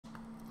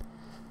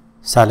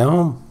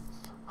سلام،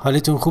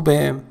 حالتون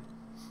خوبه؟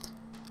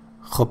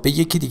 خب به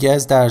یکی دیگه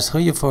از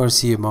درس‌های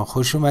فارسی ما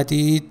خوش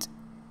اومدید.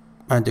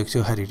 من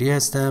دکتر حریری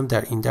هستم.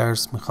 در این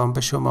درس میخوام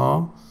به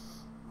شما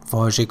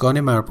واژگان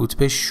مربوط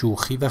به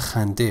شوخی و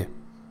خنده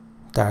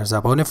در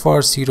زبان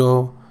فارسی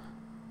رو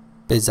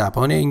به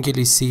زبان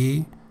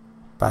انگلیسی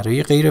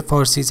برای غیر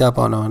فارسی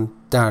زبانان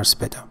درس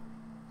بدم.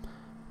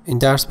 این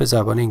درس به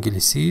زبان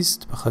انگلیسی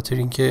است به خاطر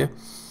اینکه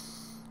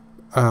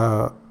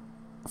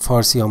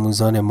فارسی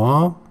آموزان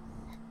ما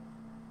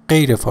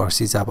غیر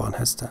فارسی زبان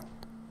هستند.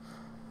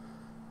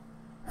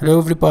 Hello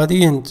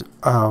everybody and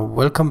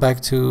welcome back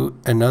to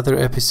another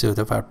episode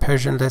of our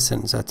Persian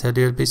lessons at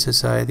LLB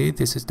Society.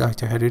 This is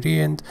Dr. Hariri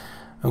and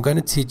I'm going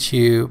to teach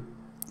you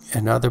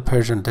another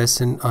Persian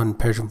lesson on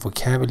Persian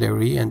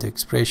vocabulary and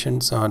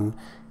expressions on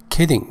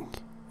kidding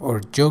or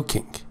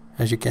joking.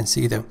 As you can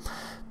see, the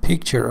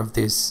picture of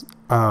this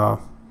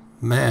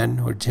man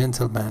or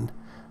gentleman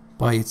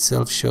by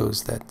itself shows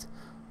that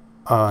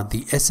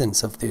the essence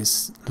of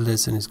this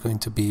lesson is going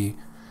to be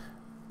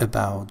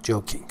about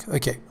joking.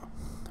 Okay.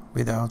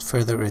 Without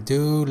further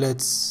ado,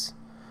 let's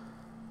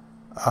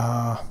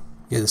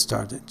get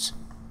started.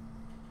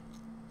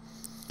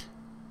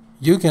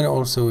 You can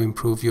also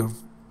improve your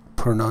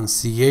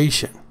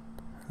pronunciation,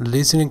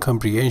 listening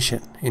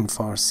comprehension in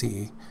Farsi,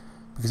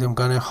 because I'm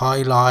going to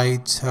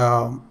highlight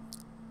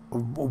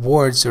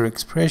words or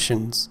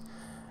expressions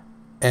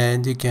and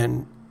you can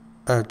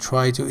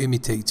try to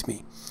imitate me.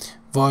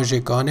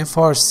 واژگان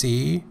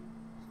فارسی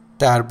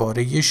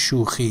درباره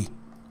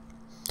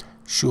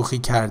شوخی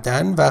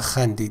کردن و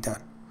خندیدن.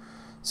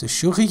 So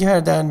شوخی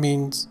کردن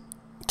means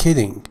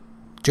kidding,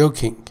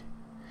 joking.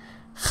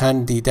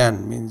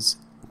 خندیدن means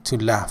to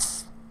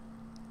laugh.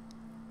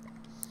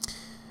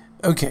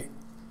 Okay.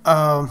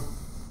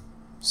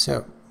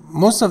 So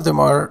most of them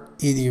are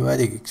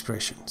idiomatic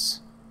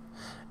expressions.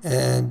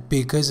 And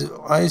because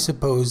I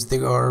suppose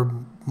they are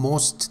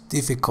most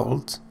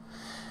difficult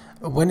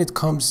when it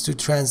comes to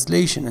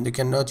translation, and you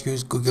cannot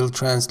use Google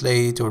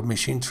Translate or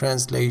machine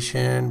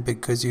translation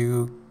because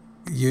you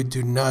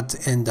cannot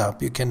end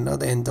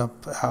up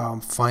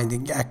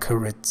finding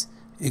accurate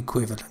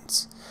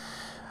equivalents.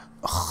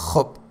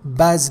 خب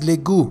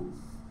بزلگو,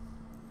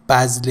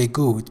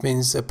 it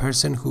means a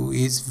person who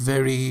is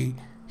very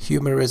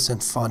humorous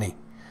and funny.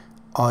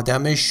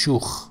 آدم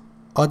شوخ,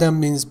 آدم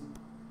means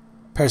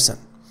person.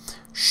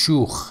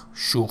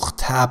 شوخ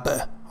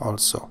طبع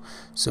also.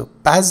 So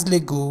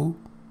بزلگو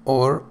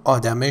or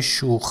آدم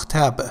شوخ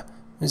طبع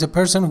is a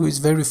person who is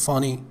very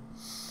funny.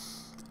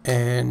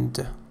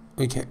 And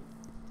okay,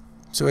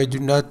 so I do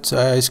not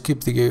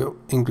skip the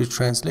English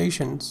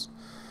translations.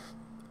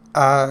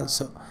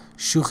 So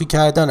شوخی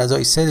کردن, as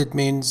I said, it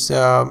means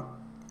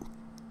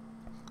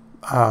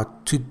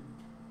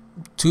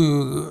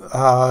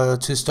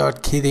to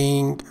start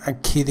kidding,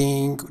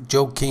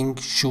 joking,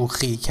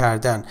 شوخی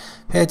کردن.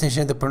 Pay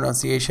attention to the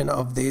pronunciation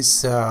of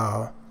this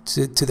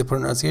to the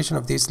pronunciation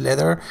of this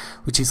letter,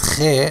 which is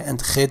khe,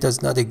 and khe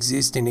does not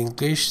exist in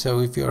English. So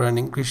if you're an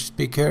English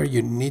speaker,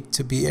 you need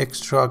to be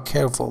extra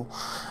careful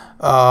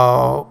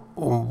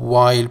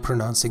while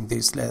pronouncing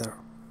this letter.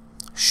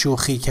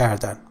 شوخی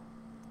کردن.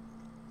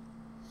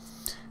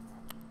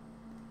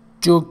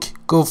 joke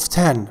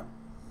گفتن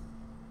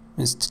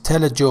means to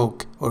tell a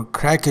joke or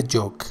crack a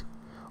joke,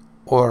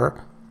 or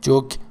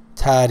joke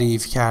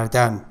تعریف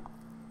کردن.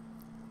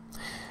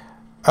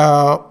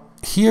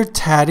 Here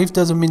تعریف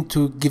doesn't mean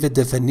to give a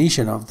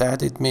definition of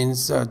that. It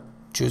means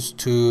just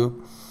to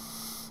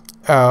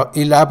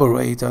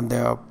elaborate on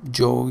the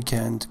joke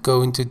and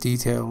go into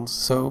details.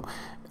 So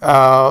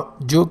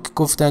joke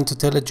گفتن, to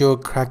tell a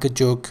joke, crack a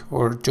joke,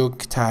 or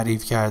joke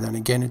تعریف کردن.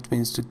 Again, it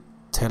means to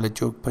tell a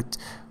joke, but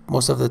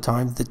most of the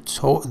time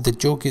the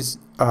joke is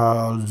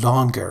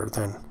longer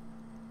than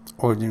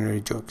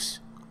ordinary jokes.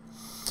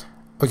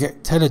 Okay,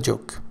 tell a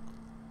joke.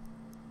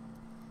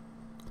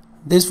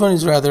 This one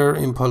is rather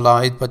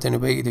impolite, but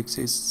anyway it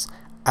exists.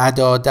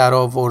 ادا در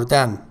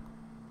آوردن.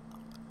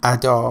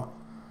 ادا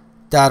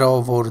در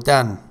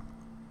آوردن.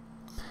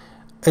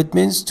 It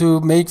means to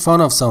make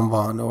fun of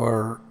someone,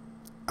 or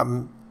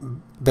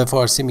به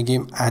فارسی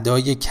میگیم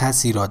ادای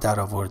کسی را در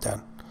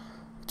آوردن.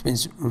 It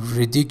means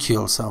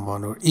ridicule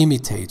someone or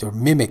imitate or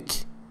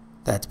mimic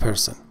that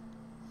person.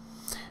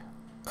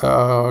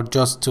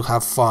 Just to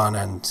have fun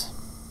and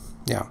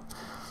yeah.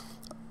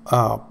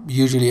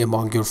 Usually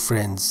among your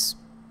friends.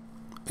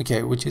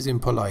 Okay, which is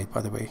impolite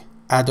by the way.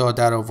 ادا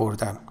در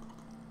آوردن.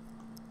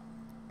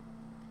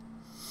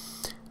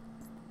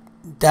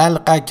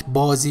 دلقک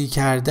بازی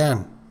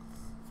کردن.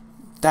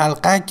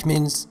 دلقک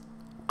means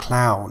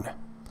clown.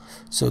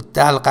 So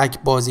دلقک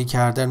بازی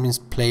کردن means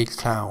play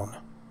clown.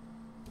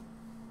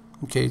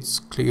 Okay, it's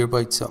clear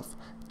by itself.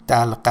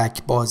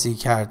 دلقک بازی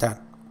کردن.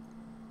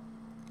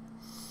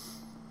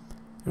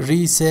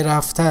 ریسه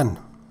رفتن.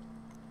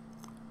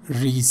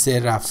 ریسه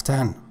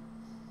رفتن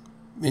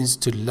means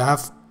to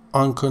laugh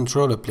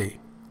uncontrollably,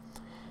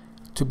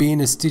 to be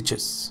in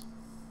stitches.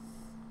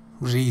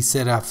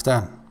 ریسه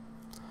رفتن.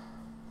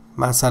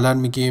 مثلا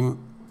میگیم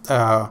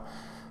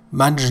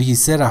من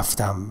ریسه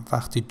رفتم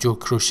وقتی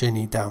جوک رو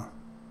شنیدم.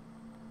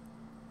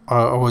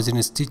 I was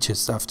in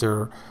stitches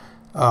after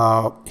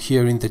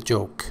hearing the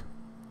joke.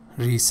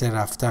 ریسه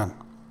رفتن.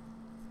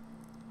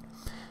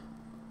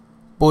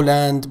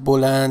 بلند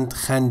بلند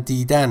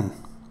خندیدن.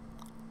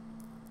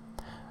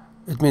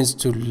 It means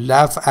to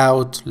laugh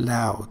out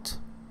loud,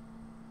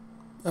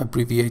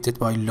 abbreviated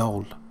by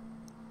LOL.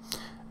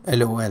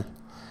 LOL.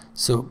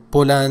 So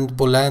بلند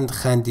بلند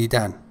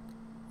خندیدن.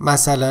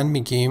 مثلا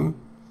میگیم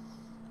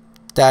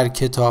در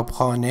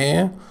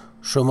کتابخانه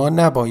شما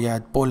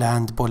نباید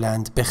بلند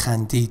بلند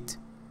بخندید.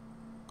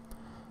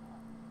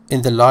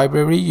 In the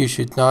library you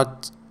should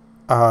not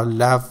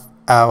laugh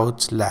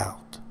out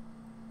loud.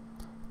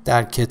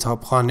 در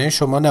کتابخانه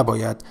شما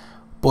نباید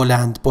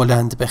بلند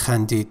بلند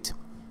بخندید.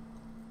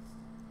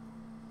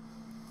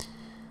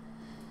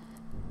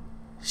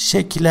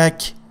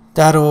 شکلک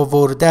در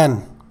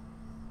آوردن.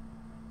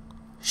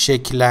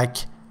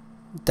 شکلک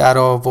در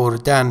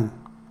آوردن.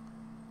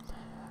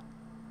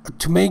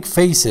 To make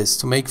faces,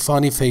 to make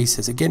funny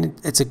faces. Again,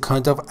 it's a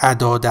kind of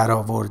ادا در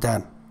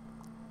آوردن.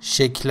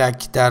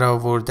 شکلک در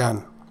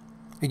آوردن.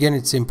 Again,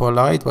 it's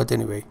impolite, but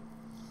anyway.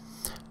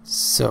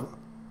 So.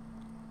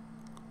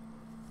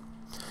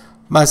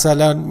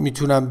 مثلا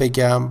میتونم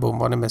بگم به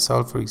عنوان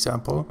مثال for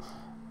example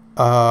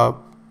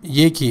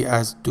یکی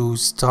از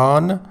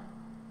دوستان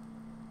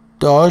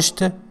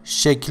داشت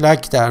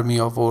شکلک در می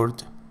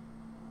آورد.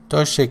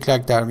 داشت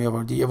شکلک در می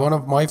آورد. One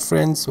of my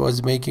friends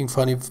was making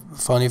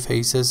funny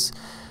faces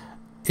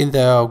in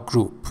the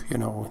group, you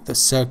know, the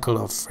circle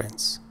of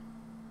friends.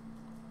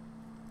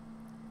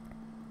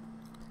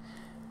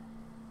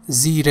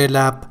 زیر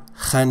لب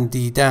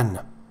خندیدن.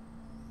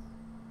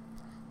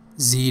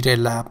 زیر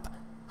لب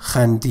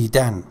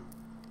خندیدن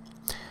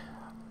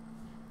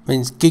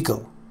means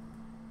giggle,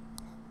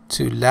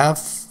 to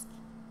laugh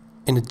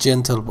in a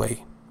gentle way.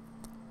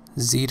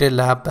 زیر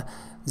لب.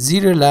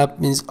 زیر لب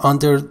means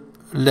under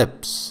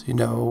lips, you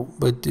know,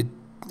 but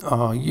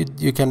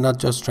you cannot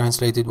just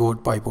translate it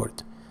word by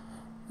word.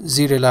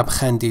 زیر لب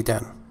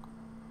خندیدن.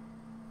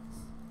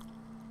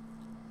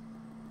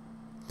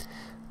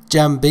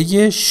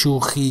 جنبه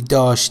شوخی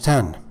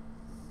داشتن.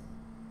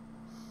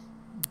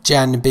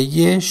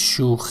 جنبه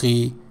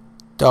شوخی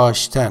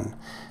داشتن.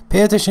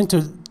 Pay attention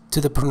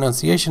to the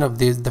pronunciation of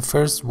the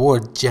first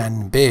word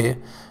جنبه.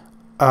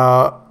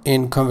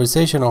 In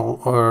conversational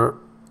or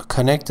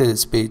connected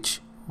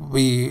speech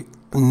we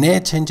ne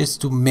changes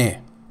to me,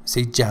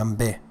 say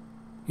جنبه,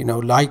 you know,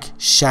 like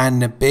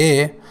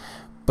شنبه,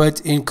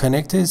 but in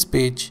connected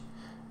speech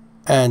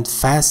and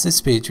fast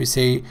speech we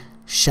say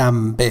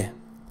شنبه.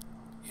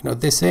 You know,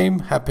 the same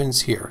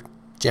happens here.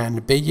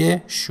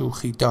 جنبه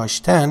شوخی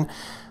داشتن.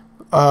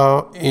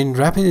 In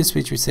rapid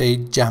speech we say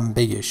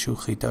جنبه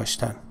شوخی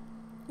داشتن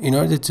in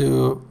order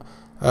to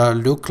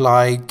look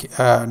like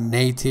a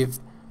native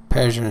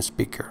Persian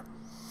speaker.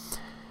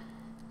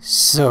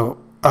 So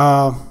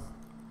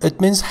it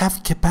means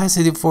have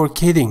capacity for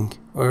kidding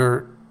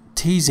or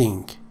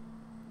teasing.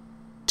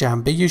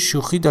 جنبه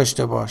شوخی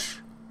داشته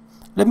باش.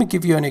 Let me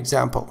give you an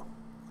example.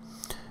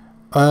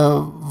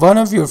 One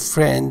of your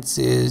friends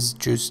is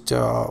just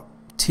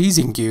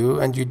teasing you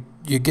and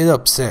you get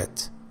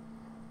upset.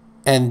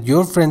 And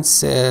your friend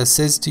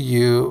says to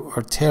you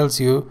or tells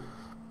you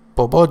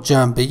بابا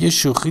جنبه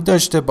شوخی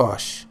داشته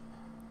باش.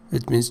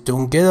 It means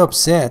don't get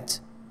upset.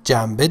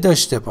 جنبه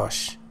داشته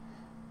باش.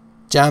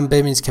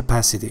 جنبه means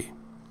capacity.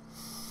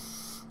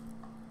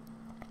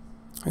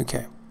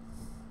 Okay.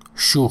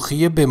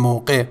 شوخی به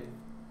موقع.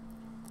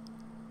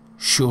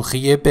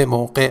 شوخی به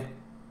موقع.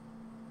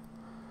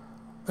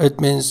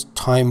 It means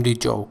timely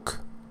joke.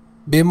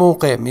 به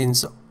موقع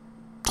means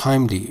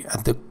timely,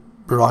 at the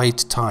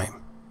right time.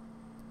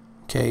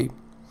 Okay.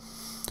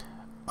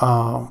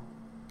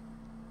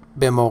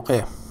 به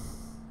موقع.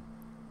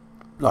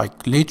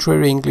 Like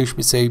literary English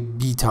we say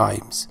be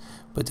times.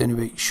 But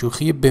anyway,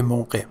 شوخی به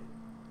موقع.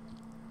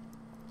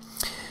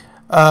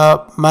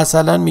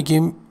 مثلا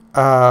میگیم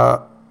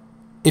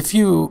if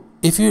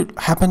you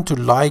happen to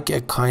like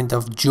a kind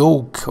of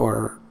joke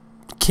or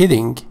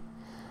kidding,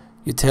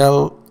 you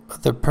tell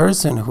the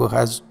person who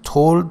has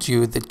told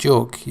you the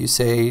joke, you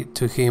say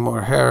to him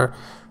or her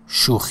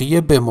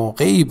شوخی به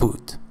موقعی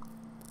بود.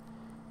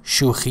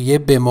 شوخی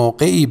به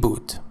موقعی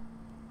بود.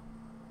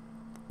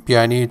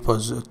 Yani it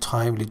was a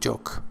timely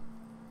joke.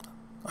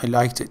 I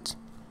liked it.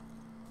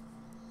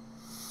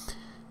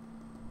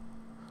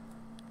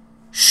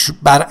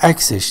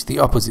 برعکسش, the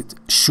opposite.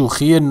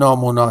 شوخی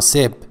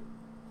نامناسب.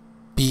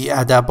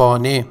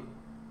 بی‌ادبانه.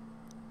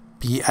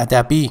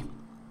 بی‌ادبی.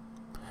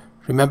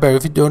 Remember,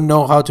 if you don't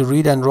know how to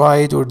read and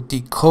write or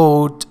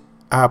decode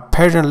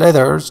Persian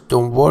letters,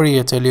 don't worry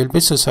at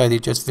LLB Society.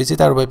 Just visit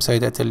our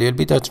website at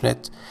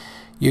llb.net.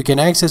 You can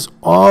access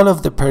all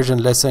of the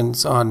Persian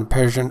lessons on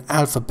Persian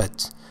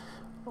alphabet.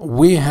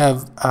 We have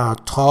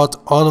taught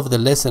all of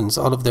the lessons,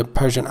 all of the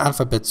Persian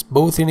alphabets,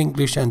 both in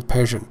English and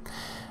Persian,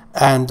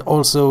 and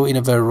also in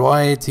a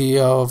variety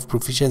of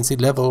proficiency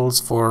levels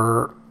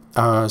for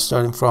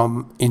starting from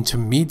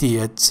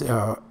intermediate,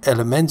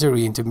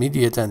 elementary,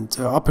 intermediate, and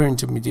upper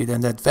intermediate,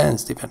 and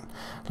advanced even,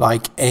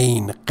 like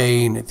ain,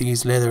 qain.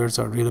 These letters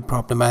are really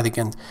problematic,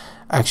 and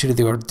actually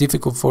they are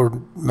difficult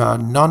for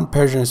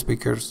non-Persian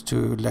speakers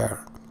to learn.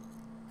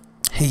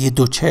 Hey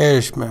do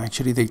cheshm,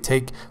 actually they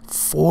take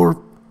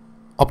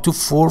up to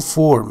four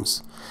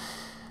forms.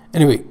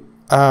 Anyway,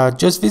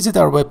 just visit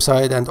our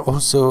website, and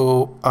also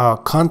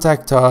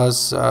contact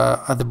us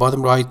at the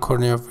bottom right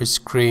corner of your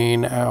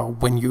screen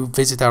when you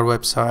visit our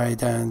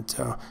website, and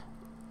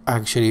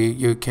actually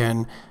you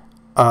can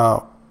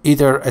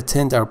either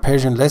attend our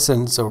Persian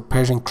lessons or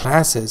Persian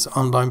classes,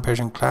 online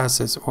Persian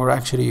classes, or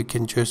actually you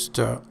can just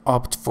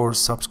opt for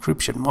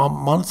subscription,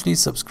 monthly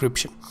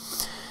subscription.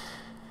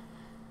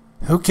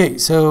 Okay,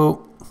 so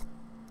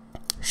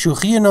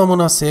شوخی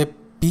نامناسب،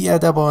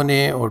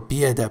 بی‌ادبانه or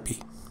بی‌ادبی,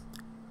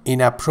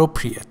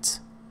 inappropriate,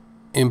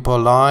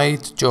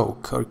 impolite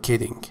joke or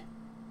kidding.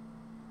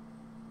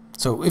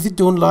 So if you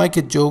don't like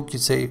a joke, you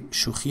say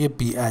شوخی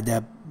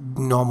بی‌ادب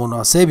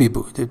نامناسبی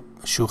بود.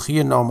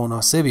 شوخی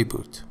نامناسبی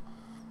بود.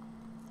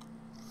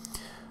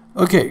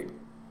 Okay,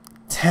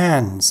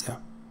 tanz,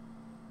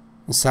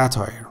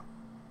 satire,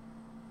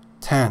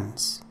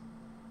 tanz.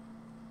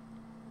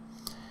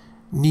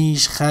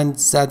 نیشخند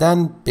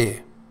زدن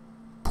به،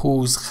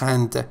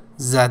 پوزخند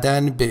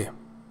زدن به.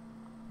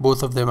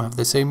 Both of them have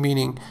the same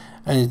meaning,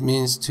 and it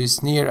means to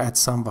sneer at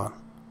someone.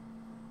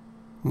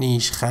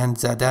 نیشخند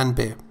زدن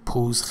به،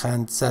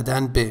 پوزخند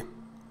زدن به.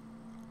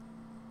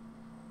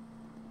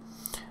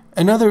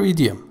 Another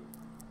idiom.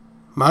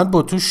 من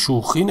با تو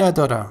شوخی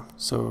ندارم.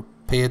 So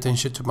pay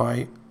attention to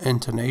my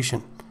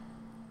intonation.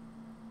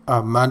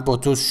 من با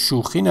تو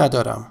شوخی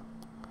ندارم.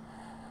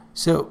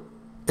 So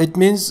it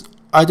means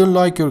I don't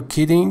like your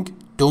kidding.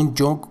 Don't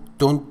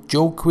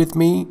joke with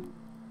me.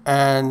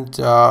 And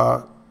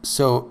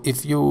so if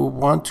you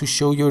want to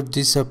show your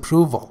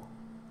disapproval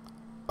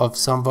of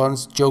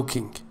someone's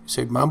joking,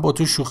 say من با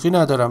تو شوخی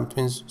ندارم. It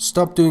means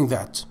stop doing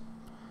that.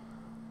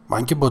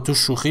 من که با تو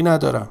شوخی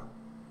ندارم.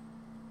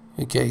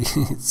 Okay,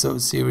 it's so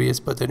serious,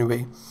 but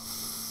anyway,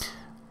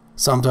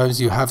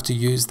 sometimes you have to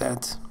use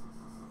that,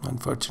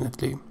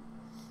 unfortunately.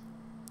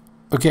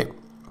 Okay,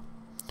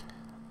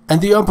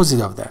 and the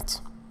opposite of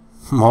that.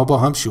 ما با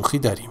هم شوخی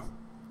داریم.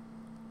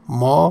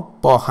 ما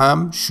با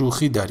هم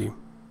شوخی داریم.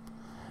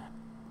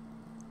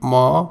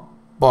 ما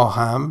با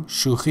هم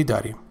شوخی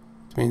داریم.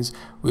 It means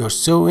we are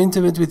so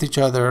intimate with each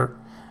other,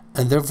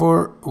 and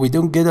therefore we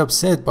don't get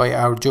upset by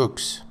our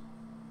jokes.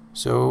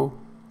 So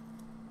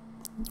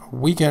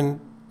we can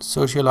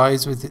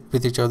socialize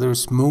with each other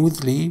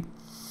smoothly,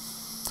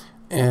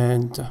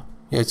 and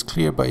yeah, it's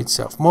clear by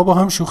itself. ما با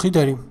هم شوخی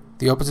داریم.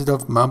 The opposite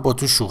of من با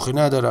تو شوخی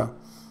ندارم.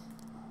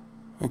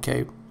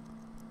 Okay.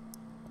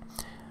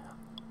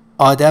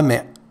 آدم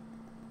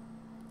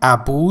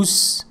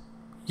عبوس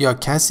یا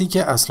کسی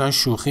که اصلا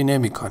شوخی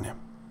نمیکنه.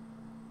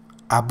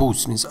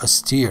 عبوس means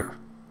austere,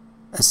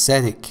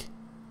 ascetic.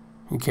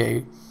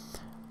 Okay.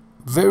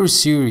 Very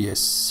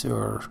serious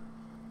or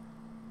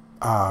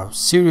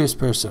serious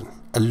person.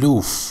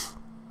 Aloof.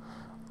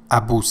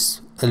 عبوس.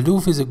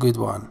 Aloof is a good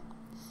one.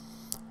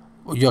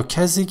 یا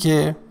کسی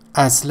که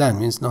اصلا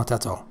means not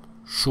at all.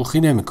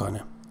 شوخی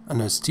نمیکنه.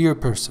 An austere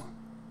person.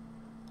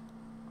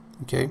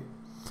 Okay.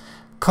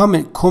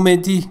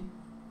 Comedy.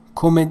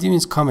 Comedy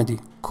means comedy.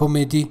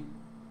 Comedy.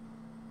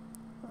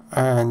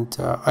 And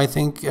I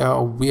think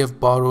we have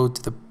borrowed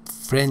the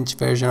French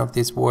version of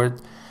this word.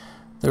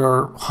 There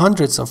are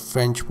hundreds of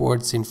French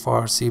words in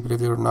Farsi,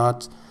 believe it or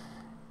not,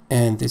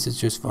 and this is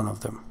just one of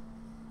them.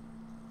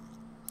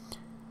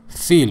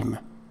 Film,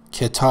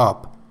 kitab,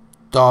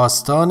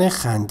 داستان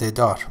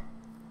خنده‌دار.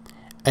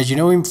 As you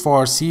know, in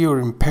Farsi or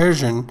in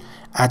Persian,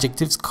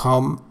 adjectives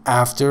come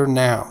after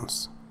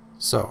nouns.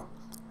 So,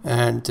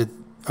 and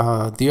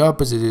the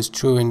opposite is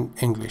true in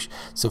English.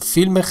 So,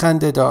 film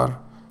خنده‌دار,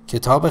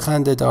 کتاب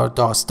خنده‌دار,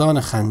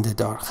 داستان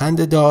خنده‌دار.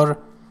 خنده‌دار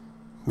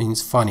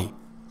means funny.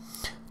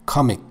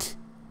 Comic,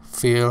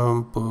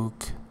 film,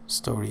 book,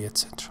 story,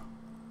 etc.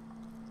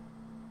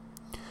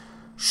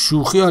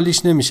 شوخی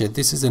حالیش نمیشه.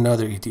 This is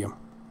another idiom.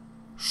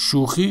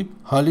 شوخی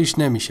حالیش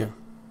نمیشه.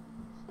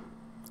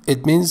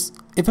 It means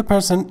if a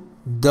person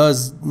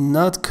does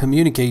not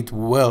communicate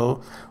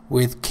well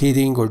with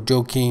kidding or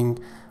joking,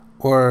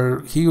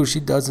 or he or she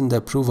doesn't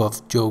approve of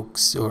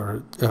jokes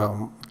or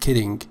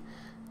kidding,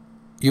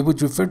 you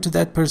would refer to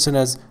that person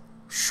as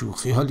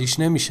شوخی حالیش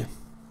نمیشه.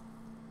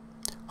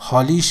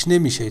 حالیش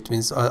نمیشه. It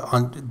means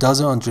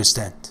doesn't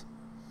understand.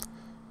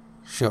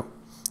 Sure.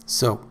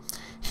 So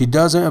he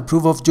doesn't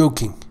approve of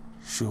joking.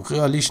 شوخی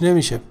حالیش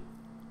نمیشه.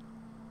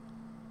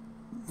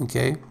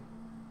 Okay.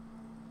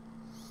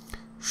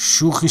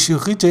 شوخی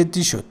شوخی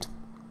جدی شد.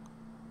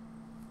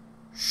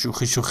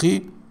 شوخی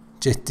شوخی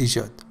جدی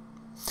شد.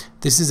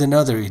 This is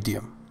another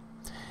idiom.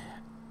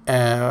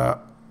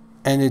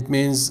 And it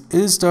means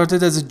it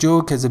started as a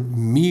joke, as a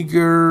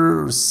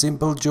meager,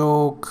 simple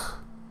joke,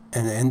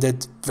 and ended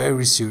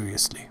very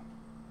seriously.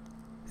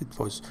 It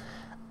was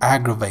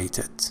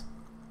aggravated.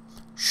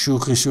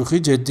 شوخی شوخی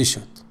جدی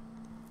شد.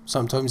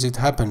 Sometimes it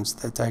happens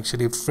that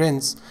actually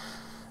friends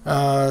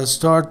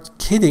start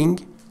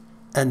kidding,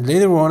 and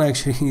later on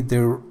actually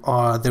there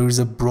is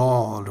a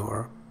brawl,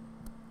 or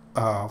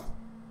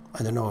I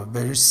don't know, a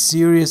very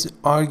serious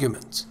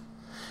argument.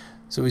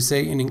 So we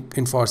say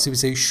in Farsi, we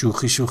say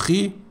شوخی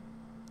شوخی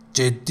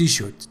جدی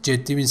شد.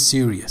 جدی means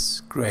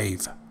serious,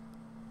 grave.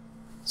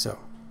 So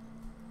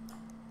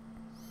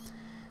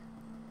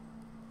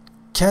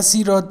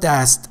کسی را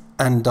دست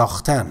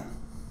انداختن.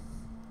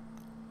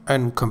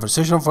 And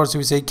conversation Farsi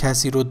we say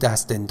کسی رو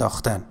دست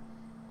انداختن.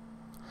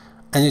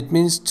 And it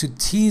means to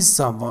tease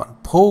someone,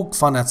 poke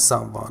fun at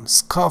someone,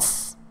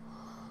 scoff.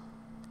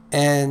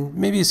 And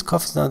maybe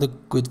scoff is not a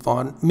good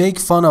one. Make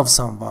fun of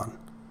someone.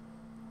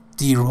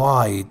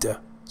 Deride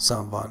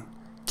someone.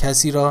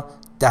 کسی را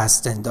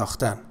دست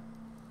انداختن.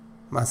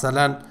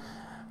 مثلا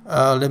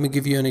let me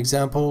give you an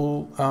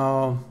example.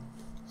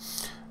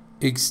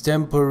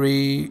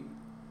 Extemporary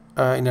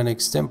in an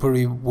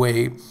extemporary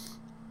way.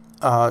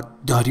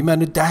 داری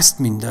منو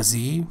دست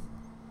میندازی.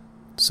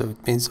 So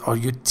it means, are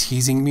you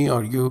teasing me?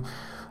 Are you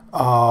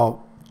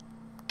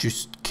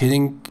just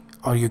kidding?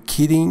 Are you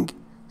kidding?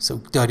 So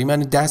داری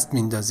منو دست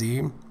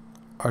میندازی.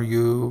 Are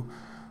you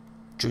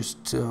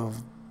just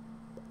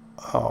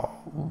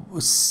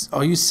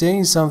are you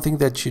saying something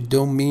that you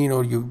don't mean,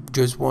 or you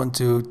just want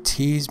to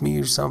tease me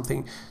or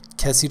something?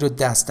 کسی رو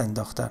دست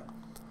انداختن.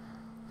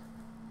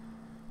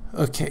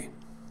 Okay.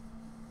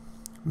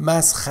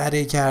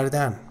 مسخره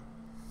کردن.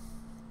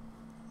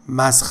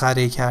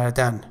 مسخره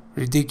کردن.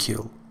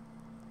 Ridicule.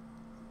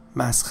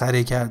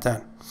 مسخره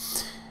کردن.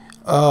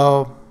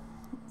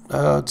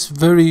 It's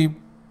very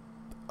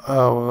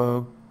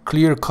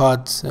clear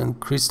cut and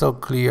crystal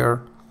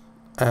clear,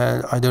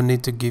 and I don't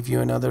need to give you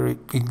another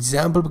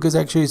example because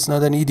actually it's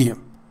not an idiom.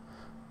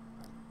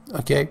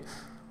 Okay,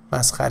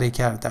 مسخره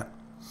کردن.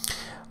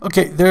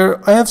 Okay,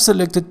 there I have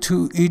selected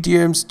two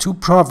idioms, two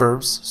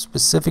proverbs,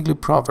 specifically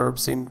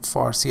proverbs in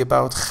Farsi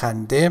about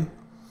خنده.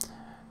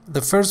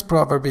 The first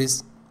proverb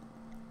is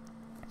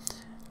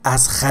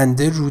از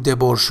خنده روده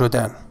بر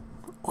شدن,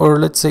 or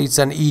let's say it's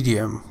an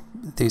idiom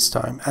this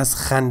time. از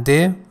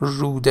خنده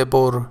روده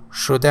بر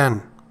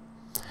شدن.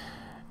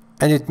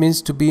 And it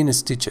means to be in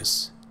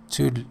stitches,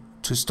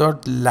 to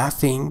start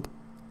laughing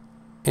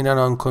in an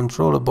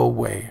uncontrollable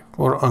way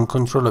or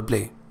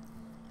uncontrollably.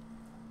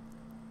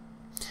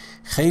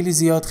 خیلی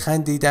زیاد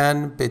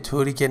خندیدن به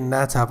طوری که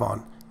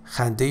نتوان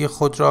خنده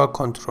خود را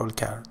کنترل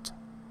کرد.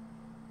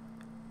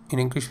 In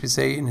English we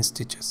say in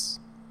stitches.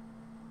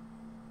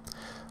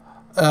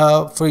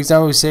 For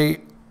example we say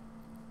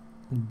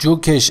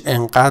جوکش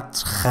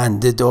انقدر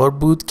خنده دار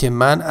بود که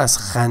من از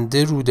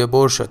خنده روده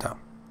بر شدم.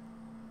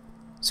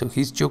 So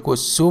his joke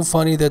was so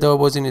funny that I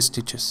was in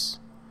stitches.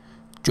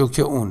 جوک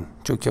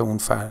اون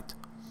فرد.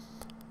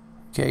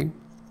 Okay.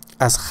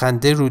 از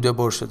خنده روده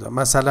بر شدم.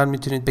 مثلا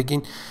میتونید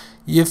بگین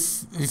یه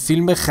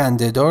فیلم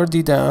خنده دار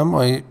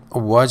دیدم. I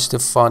watched a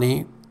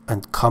funny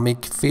and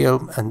comic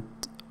film and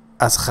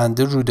از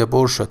خنده روده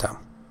بر شدم.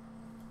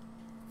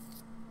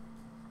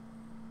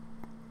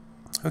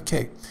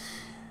 Okay.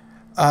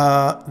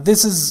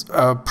 This is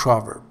a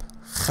proverb.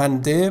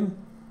 خنده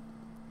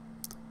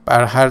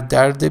بر هر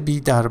درد بی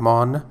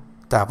درمان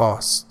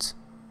دواست.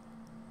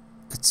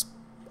 It's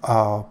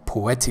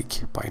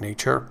poetic by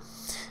nature.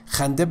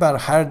 خنده بر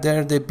هر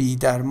درد بی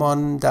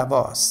درمان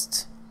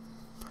دواست.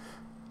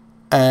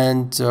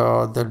 And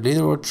the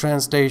literal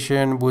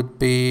translation would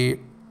be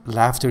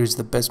laughter is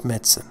the best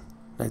medicine,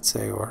 let's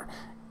say, or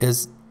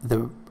is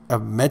a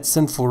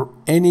medicine for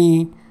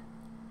any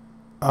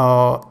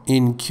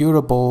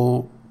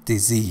incurable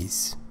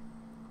disease.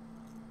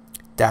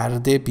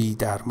 درد بی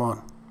درمان.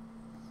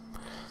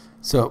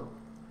 So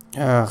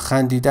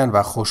خندیدن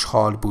و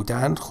خوشحال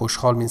بودن.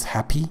 خوشحال means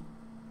happy.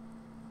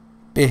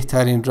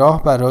 بهترین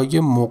راه برای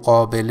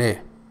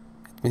مقابله.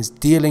 It means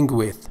dealing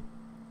with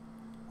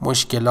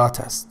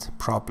مشکلات است.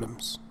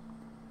 Problems.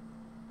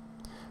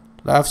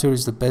 Laughter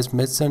is the best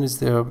medicine is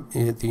the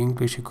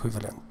English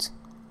equivalent.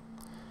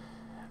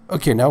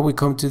 Okay, now we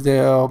come to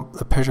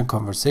the Persian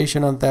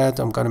conversation on that.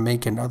 I'm gonna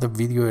make another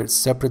video, a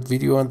separate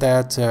video on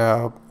that,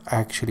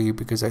 actually,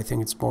 because I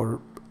think it's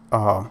more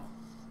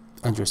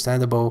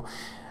understandable.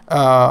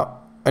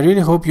 I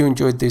really hope you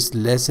enjoyed this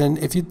lesson.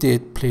 If you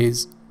did, please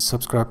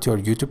subscribe to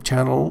our YouTube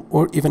channel,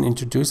 or even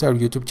introduce our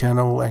YouTube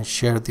channel and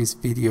share this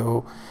video.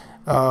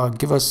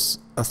 Give us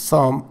a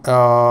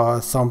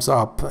thumbs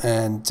up,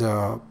 and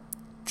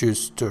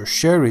just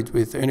share it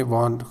with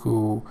anyone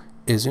who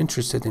is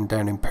interested in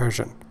learning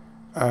Persian.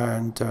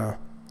 And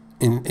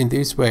in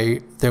this way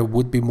there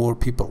would be more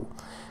people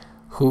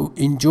who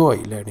enjoy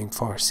learning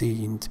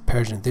Farsi and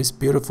Persian, this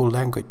beautiful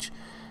language.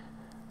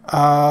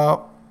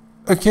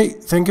 Okay,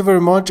 thank you very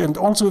much. And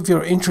also, if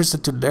you're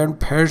interested to learn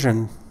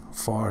Persian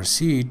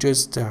Farsi,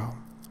 just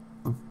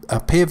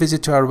pay a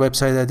visit to our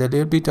website at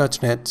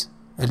alilb.net,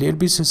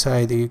 Alilb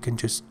Society. You can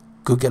just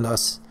Google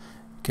us,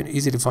 you can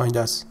easily find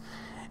us,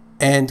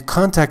 and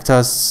contact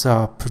us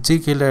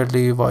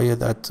particularly via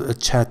that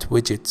chat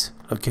widget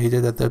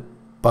located at the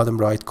bottom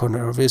right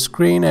corner of your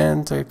screen,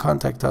 and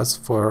contact us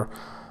for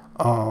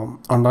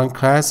online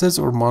classes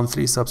or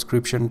monthly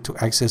subscription to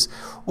access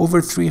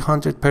over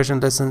 300 Persian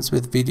lessons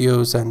with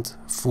videos and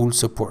full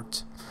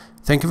support.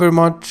 Thank you very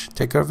much.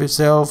 Take care of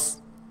yourself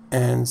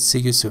and see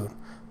you soon.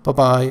 Bye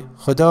bye.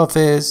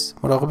 خداحافظ.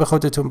 مراقب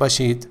خودتون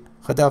باشید.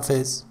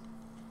 خداحافظ.